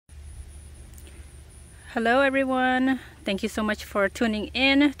Hello everyone, thank you so much for tuning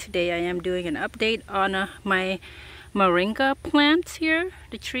in. Today I am doing an update on my Moringa plants here,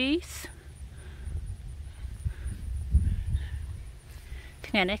 the trees.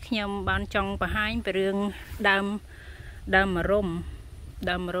 ថ្ងៃនេះខ្ញុំបានចង់បង្ហាញពីរឿងដើមមរុំ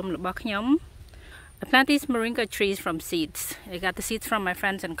របស់ខ្ញុំ I plant these Moringa trees from seeds. I got the seeds from my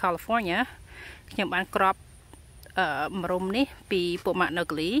friends in California. ខ្ញុំបានក្របមរុំនេះពីពួកម៉ាក់នៅ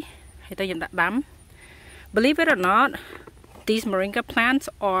កូលីហើយទៅខ្ញុំដាក់ដាំ Believe it or not, these Moringa plants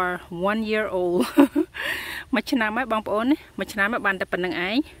are 1 year old. មួយឆ្នាំហើយបងប្អូនមួយឆ្នាំហើយបានតែប៉ុណ្្នឹងឯ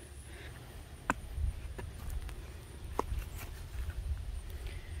ង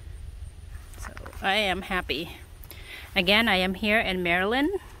So I am happy. Again, I am here in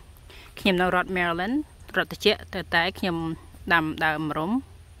Maryland. ខ្ញុំនៅរដ្ឋ Maryland រដ្ឋត្រជាក់តែខ្ញុំដាំដើមរុំ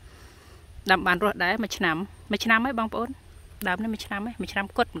ដាំបានរស់ដែរមួយឆ្នាំហើយបងប្អូនដើមនេះមួយឆ្នាំ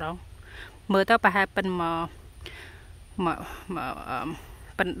គត់ម្ដង មើលទៅប្រហែលប៉ុន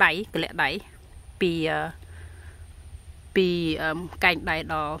ប៉ុនដៃកលាក់ដៃពីកែងដៃ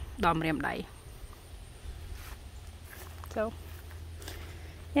ដល់ម្រាមដៃ So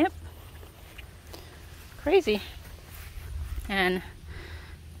yep, crazy. And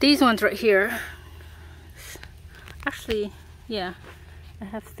these ones right here, actually, yeah, I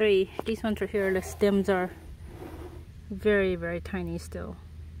have 3. These ones right here, the stems are very, very tiny still,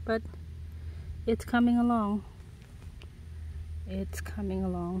 but it's coming along. It's coming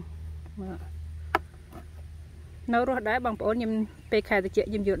along. No រស់ដែរបងប្អូនខ្ញុំពេលខែត្រជាក់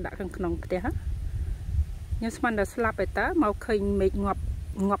ខ្ញុំយកដាក់ក្នុងផ្ទះខ្ញុំស្មានតែស្លាប់ហើយតើមកឃើញមេឃងា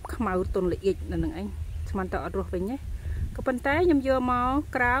ប់ខ្មៅទន់ល្អិចនៅនឹងឯងស្មានតែអត់រស់វិញទេក៏ប៉ុន្តែខ្ញុំយកមក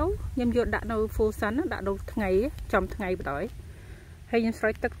ក្រៅខ្ញុំយកដាក់នៅ full sun ដាក់នៅថ្ងៃចំថ្ងៃបដ ாய் ហើយខ្ញុំស្រោ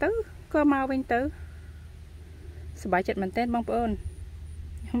ចទឹកទៅក៏មកវិញទៅសប្បាយចិត្តមែនទែនបងប្អូន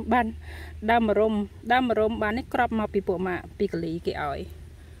បានដើមមរុំបាននេះក្របមកពីពួកម៉ាក់ពីកូលីគេឲ្យ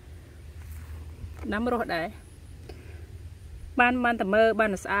ដាំរស់ដែរបានតែមើលបា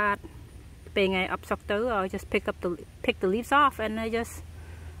នស្អាតពេលថ្ងៃអប់សុកទៅ I just pick the leaves off and I just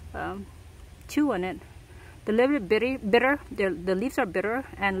chew on it. The little bit bitter. The leaves are bitter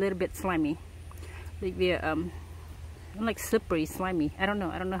and a little bit slimy. Like slippery, slimy. I don't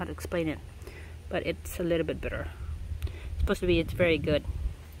know how to explain it, but it's a little bit bitter. Supposed to be it's very good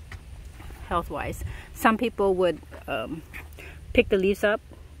health-wise. Some people would pick the leaves up,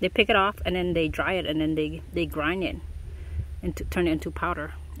 they pick it off, and then they dry it, and then they grind it and turn it into powder,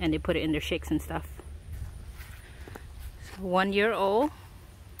 and they put it in their shakes and stuff. So 1 year old.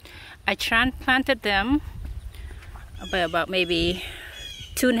 I transplanted them about maybe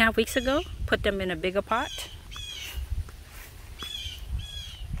 2.5 weeks ago. Put them in a bigger pot.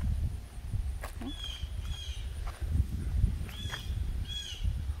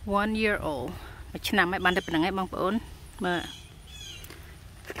 One year old.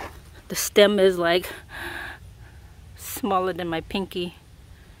 The stem is like smaller than my pinky.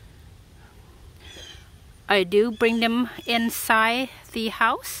 I do bring them inside the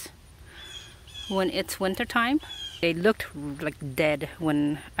house when it's winter time. They looked like dead when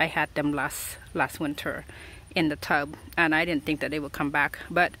I had them last winter in the tub, and I didn't think that they would come back,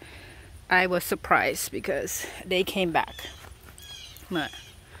 but I was surprised because they came back. But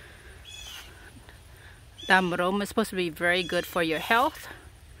Damarom is supposed to be very good for your health.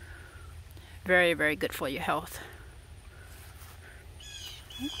 Very, very good for your health.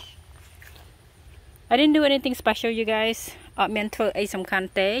 I didn't do anything special, you guys. I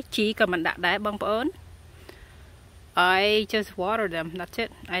just water them. That's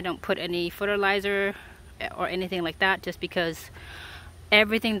it. I don't put any fertilizer or anything like that, just because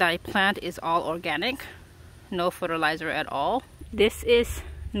everything that I plant is all organic. No fertilizer at all. This is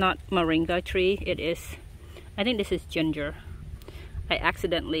not Moringa tree. It is, I think this is ginger. I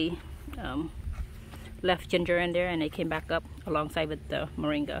accidentally left ginger in there and it came back up alongside with the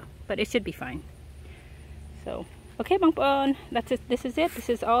Moringa, but it should be fine. So okay, bang pon, that's it. This is it. This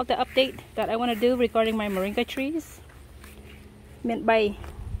is all the update that I want to do regarding my Moringa trees. Mint by.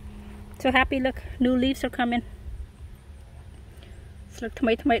 So happy, look, new leaves are coming. So look,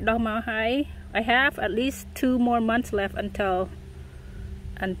 tomato dahma high. I have at least 2 more months left until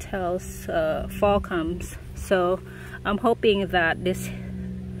fall comes. So I'm hoping that this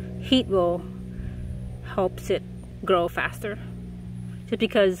heat will helps it grow faster. Just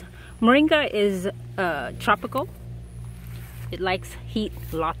because Moringa is tropical. It likes heat,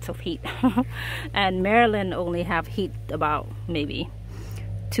 lots of heat. And Maryland only have heat about maybe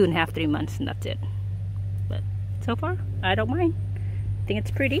 2.5-3 months, and that's it. But so far, I don't mind. I think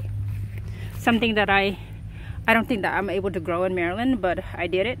it's pretty. Something that I don't think that I'm able to grow in Maryland, but I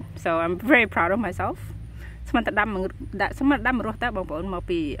did it, so I'm very proud of myself. ស្មានតែដាំដាក់ស្មានដាំរស់តើបងប្អូនមក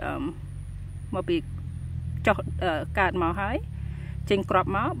ពីចុះកើតមកហើយចេញក្រប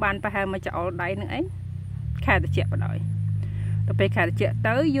មកបានប្រហែលមកចោលដៃនឹងអីខែត្រជាក់បដ ாய் ទៅពេលខែត្រជាក់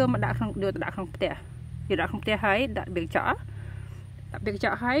ទៅយកមកដាក់ក្នុងផ្ទះយកដាក់ក្នុងផ្ទះហើយដាក់បៀងចោ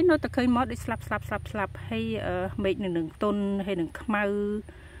លហើយនៅតែឃើញមកដូចស្លាប់ហើយមេឃនឹងទុនហើយនឹងខ្មៅ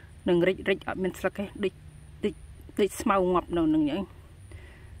នឹងរិចអត់មានស្លឹកទេដូចស្មៅងាប់នៅនឹងអញ្ចឹង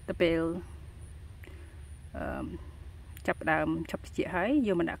ទៅពេលចាប់ដើមឈប់ត្រជាក់ហើយយ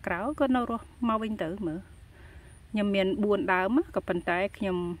កមកដាក់ក្រៅក៏នៅរស់មកវិញទៅមើលខ្ញុំមាន4ដើមក៏ប៉ុន្តែខ្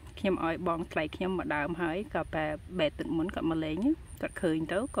ញុំឲ្យបងថ្លៃខ្ញុំមួយដើមហើយក៏បែបទឹកមុនគាត់មកលេងគាត់ឃើញ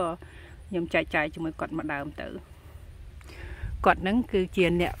ទៅក៏ខ្ញុំចែកចាយជាមួយគាត់មួយដើមទៅគាត់ហ្នឹងគឺជា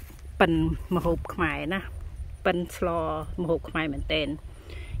អ្នកប៉ិនម្ហូបខ្មែរណាប៉ិនស្លម្ហូបខ្មែរមែនតើ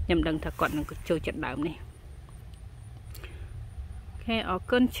ខ្ញុំដឹងថាគាត់នឹងចូលចិត្តដើមនេះអូខេអរ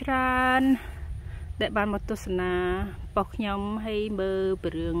គុណច្រើនដែលបានមកទស្សនាប៉ុសខ្ញុំហើយមើលពី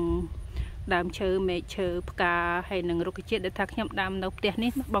រឿងដើមឈើមែកឈើផ្កាហើយនឹងរុក្ខជាតិដែលថាខ្ញុំដាំនៅផ្ទះ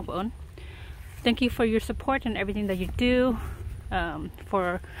នេះបងប្អូន Thank you for your support and everything that you do for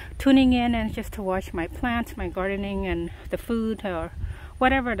tuning in and just to watch my plants, my gardening and the food or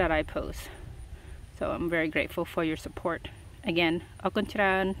whatever that I post. So I'm very grateful for your support. Again,អរគុណច្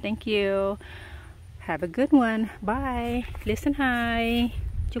រើន Thank you. Have a good one. Bye. Listen hi.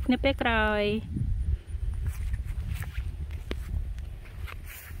 ជួបគ្នាពេលក្រោយ